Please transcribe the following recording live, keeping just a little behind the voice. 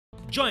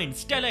Join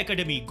Stella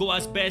Academy,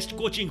 Goa's best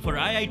coaching for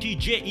IIT,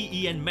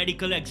 JEE and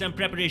medical exam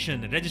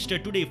preparation. Register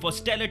today for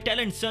Stellar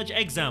Talent Search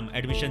exam.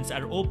 Admissions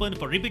are open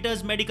for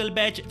repeaters medical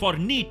batch for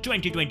NEET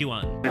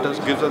 2021. It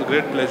gives us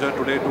great pleasure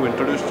today to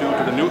introduce you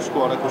to the new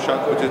Skoda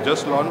Kushaq, which is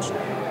just launched,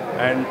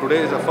 and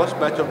today is the first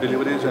batch of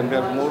deliveries, and we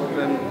are more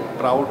than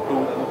proud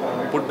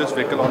to put this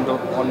vehicle on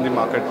the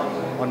market,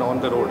 on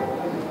the road.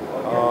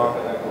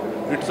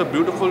 It's a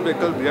beautiful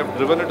vehicle. We have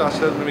driven it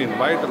ourselves. We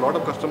invite a lot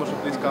of customers to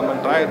please come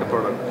and try the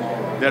product.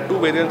 There are two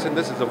variants in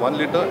this. It's a 1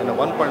 litre and a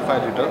 1.5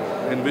 litre,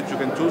 in which you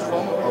can choose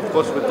from, of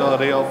course, with an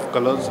array of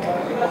colors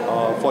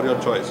for your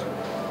choice.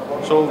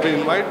 So we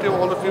invite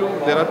all of you.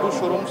 There are two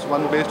showrooms,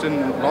 one based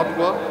in North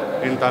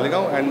Goa, in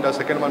Talegaon, and the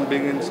second one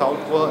being in South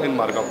Goa, in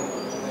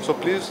Margao. So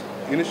please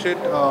initiate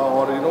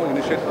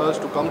us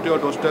to come to your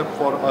doorstep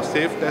for a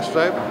safe test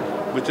drive,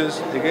 which is,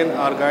 again,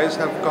 our guys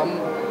have come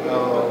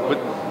with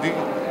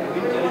the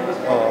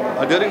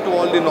adhering to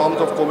all the norms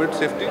of COVID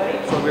safety.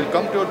 So we'll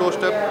come to your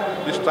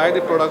doorstep, please try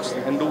the products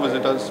and do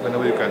visit us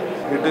whenever you can.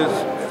 It is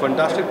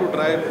fantastic to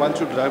drive. Once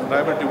you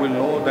drive it, you will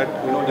know that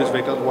these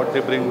vehicles, what they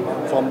bring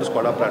from the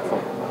Skoda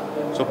platform.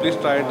 So please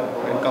try it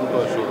and come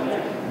to our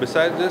showroom.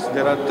 Besides this,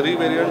 there are three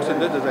variants in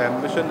this. There's an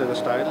Ambition, there's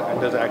a Style,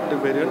 and there's an Active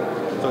variant.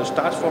 So it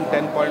starts from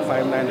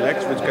 10.59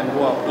 lakhs, which can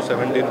go up to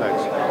 17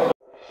 lakhs.